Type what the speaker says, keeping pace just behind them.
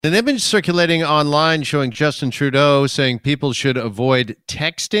An image circulating online showing Justin Trudeau saying people should avoid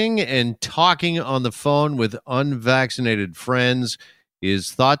texting and talking on the phone with unvaccinated friends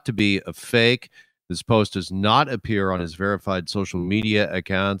is thought to be a fake. This post does not appear on his verified social media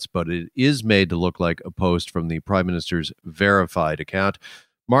accounts, but it is made to look like a post from the Prime Minister's verified account.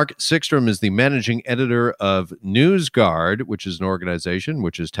 Mark Sickstrom is the managing editor of NewsGuard, which is an organization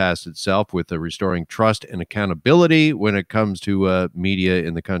which has tasked itself with restoring trust and accountability when it comes to media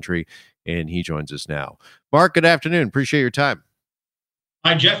in the country. And he joins us now. Mark, good afternoon. Appreciate your time.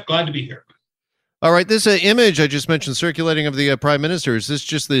 Hi, Jeff. Glad to be here. All right, this image I just mentioned circulating of the Prime Minister, is this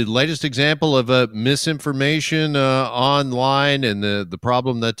just the latest example of misinformation online and the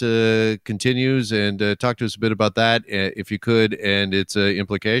problem that continues? And talk to us a bit about that, if you could, and its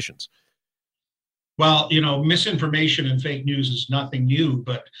implications. Well, misinformation and fake news is nothing new,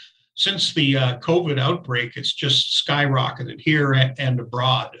 but since the COVID outbreak, it's just skyrocketed here and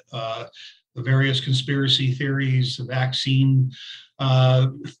abroad. The various conspiracy theories, the vaccine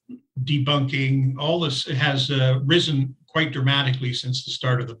debunking, all this has risen quite dramatically since the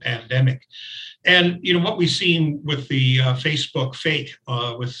start of the pandemic. And what we've seen with the Facebook fake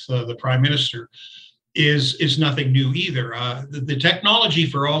with the Prime Minister is nothing new either. The technology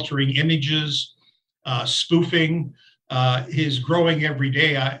for altering images, spoofing, is growing every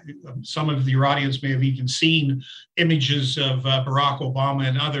day. Some of your audience may have even seen images of Barack Obama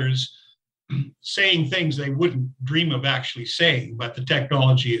and others saying things they wouldn't dream of actually saying, but the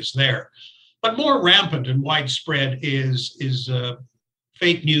technology is there. But more rampant and widespread is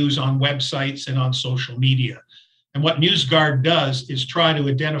fake news on websites and on social media. And what NewsGuard does is try to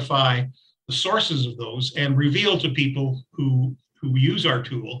identify the sources of those and reveal to people who use our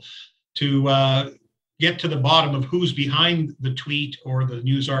tool to get to the bottom of who's behind the tweet or the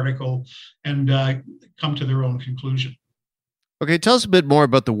news article and come to their own conclusion. Okay, tell us a bit more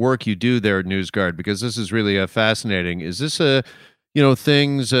about the work you do there at NewsGuard, because this is really fascinating. Is this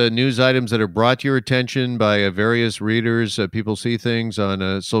things, news items that are brought to your attention by various readers? People see things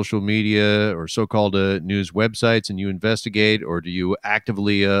on social media or so-called news websites, and you investigate, or do you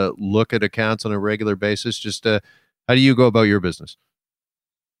actively look at accounts on a regular basis? Just how do you go about your business?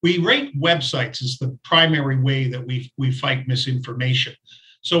 We rate websites as the primary way that we fight misinformation.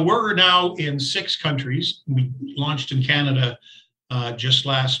 So we're now in 6 countries. We launched in Canada just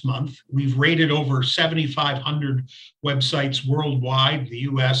last month. We've rated over 7,500 websites worldwide, the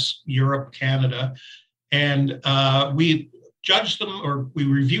US, Europe, Canada, and we judge them, or we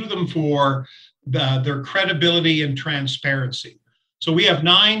review them for their credibility and transparency. So we have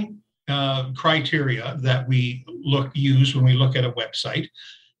 9 criteria that we use when we look at a website.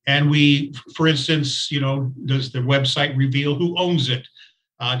 And we, for instance, does the website reveal who owns it?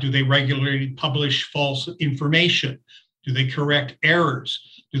 Do they regularly publish false information? Do they correct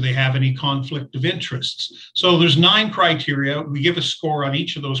errors? Do they have any conflict of interests? So there's 9 criteria. We give a score on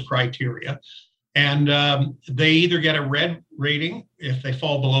each of those criteria. And they either get a red rating if they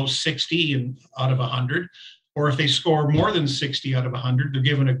fall below 60 out of 100, or if they score more than 60 out of 100, they're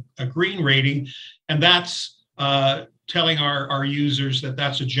given a green rating. And that's telling our users that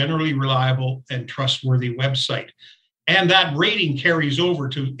that's a generally reliable and trustworthy website. And that rating carries over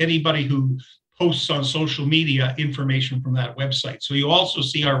to anybody who posts on social media information from that website. So you also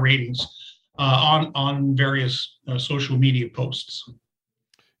see our ratings on various social media posts.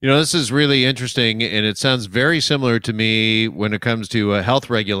 This is really interesting, and it sounds very similar to me when it comes to health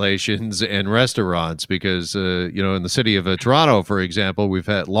regulations and restaurants, because, in the city of Toronto, for example, we've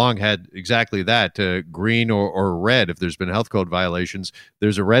long had exactly that, green or red. If there's been health code violations,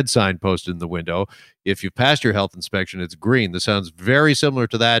 there's a red sign posted in the window. If you've passed your health inspection, it's green. This sounds very similar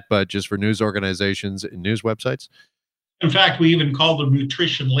to that, but just for news organizations and news websites. In fact, we even call them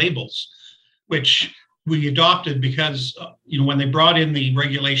nutrition labels, which we adopted because, when they brought in the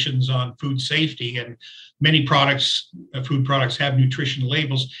regulations on food safety, and many food products have nutrition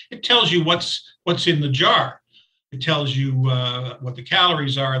labels, it tells you what's in the jar. It tells you what the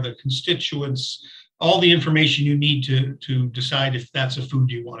calories are, the constituents, all the information you need to decide if that's a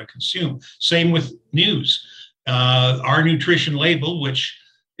food you want to consume. Same with news. Our nutrition label, which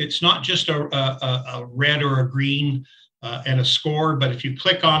it's not just a red or a green and a score, but if you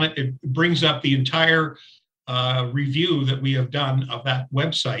click on it, it brings up the entire review that we have done of that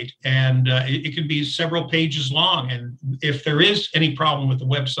website. And it can be several pages long. And if there is any problem with the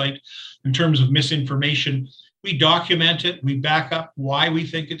website in terms of misinformation, we document it. We back up why we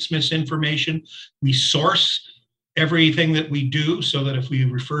think it's misinformation. We source everything that we do, so that if we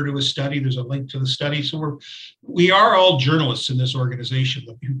refer to a study, there's a link to the study. So we are all journalists in this organization,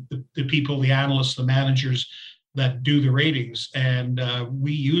 the people, the analysts, the managers, that do the ratings, and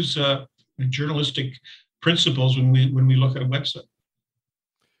we use journalistic principles when we look at a website.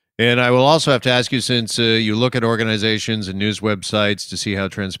 And I will also have to ask you, since you look at organizations and news websites to see how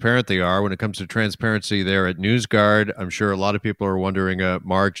transparent they are, when it comes to transparency there at NewsGuard, I'm sure a lot of people are wondering,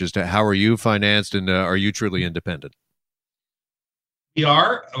 Mark, just how are you financed, and are you truly independent? We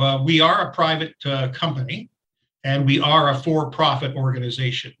are a private company, and we are a for-profit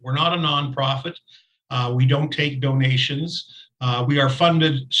organization. We're not a nonprofit. We don't take donations. We are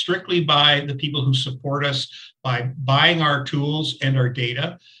funded strictly by the people who support us by buying our tools and our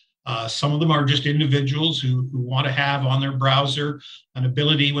data. Some of them are just individuals who want to have on their browser an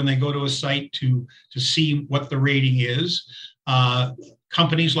ability when they go to a site to see what the rating is.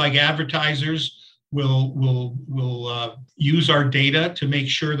 Companies like advertisers will use our data to make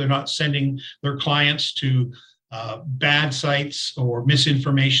sure they're not sending their clients to bad sites or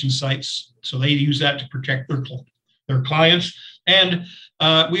misinformation sites. So they use that to protect their clients. And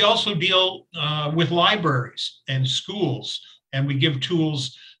we also deal with libraries and schools, and we give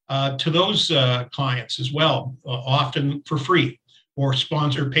tools to those clients as well, often for free or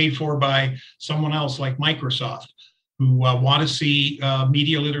paid for by someone else like Microsoft, who want to see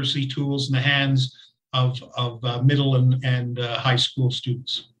media literacy tools in the hands of middle and high school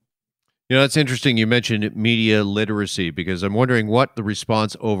students. You know, it's interesting you mentioned media literacy, because I'm wondering what the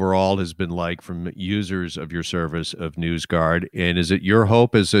response overall has been like from users of your service of NewsGuard. And is it your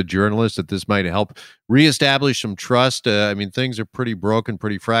hope as a journalist that this might help reestablish some trust? I mean, things are pretty broken,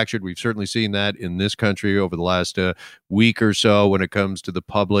 pretty fractured. We've certainly seen that in this country over the last week or so when it comes to the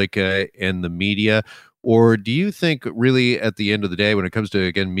public and the media. Or do you think really at the end of the day, when it comes to,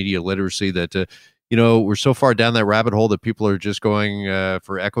 again, media literacy, that we're so far down that rabbit hole that people are just going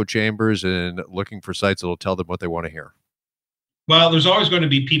for echo chambers and looking for sites that will tell them what they want to hear? Well, there's always going to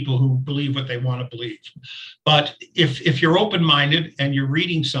be people who believe what they want to believe. But if you're open-minded and you're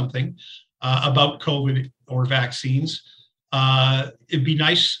reading something about COVID or vaccines, it'd be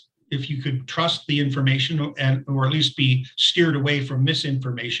nice if you could trust the information or at least be steered away from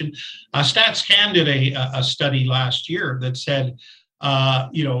misinformation. StatsCan did a study last year that said,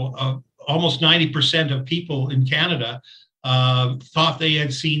 almost 90% of people in Canada thought they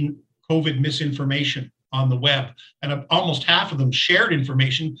had seen COVID misinformation on the web, and almost half of them shared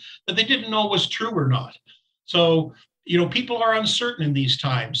information that they didn't know was true or not. So, people are uncertain in these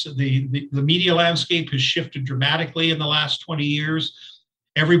times. The media landscape has shifted dramatically in the last 20 years.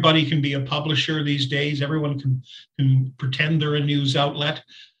 Everybody can be a publisher these days. Everyone can pretend they're a news outlet,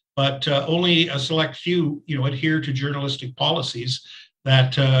 but only a select few, adhere to journalistic policies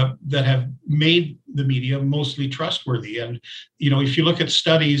that have made the media mostly trustworthy. And, if you look at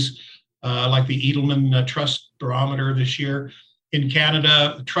studies like the Edelman Trust Barometer this year, in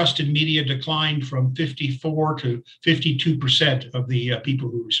Canada, trust in media declined from 54 to 52% of the people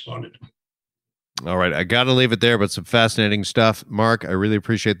who responded. All right. I got to leave it there, but some fascinating stuff. Mark, I really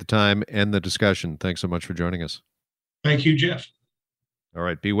appreciate the time and the discussion. Thanks so much for joining us. Thank you, Jeff. All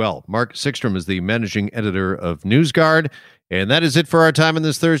right. Be well. Mark Sickstrom is the managing editor of NewsGuard. And that is it for our time on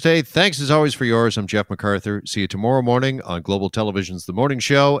this Thursday. Thanks as always for yours. I'm Jeff MacArthur. See you tomorrow morning on Global Television's The Morning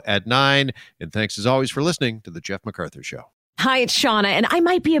Show at 9. And thanks as always for listening to The Jeff MacArthur Show. Hi, it's Shauna, and I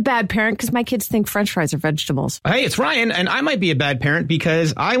might be a bad parent because my kids think French fries are vegetables. Hey, it's Ryan, and I might be a bad parent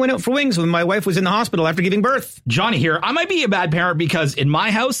because I went out for wings when my wife was in the hospital after giving birth. Johnny here. I might be a bad parent because in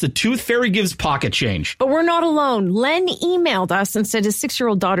my house, the tooth fairy gives pocket change. But we're not alone. Len emailed us and said his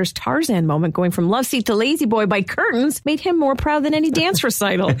 6-year-old daughter's Tarzan moment going from love seat to lazy boy by curtains made him more proud than any dance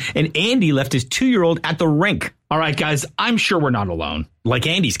recital. And Andy left his 2-year-old at the rink. All right, guys, I'm sure we're not alone. Like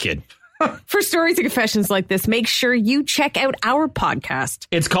Andy's kid. For stories and confessions like this, make sure you check out our podcast.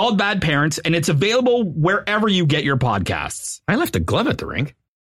 It's called Bad Parents, and it's available wherever you get your podcasts. I left a glove at the rink.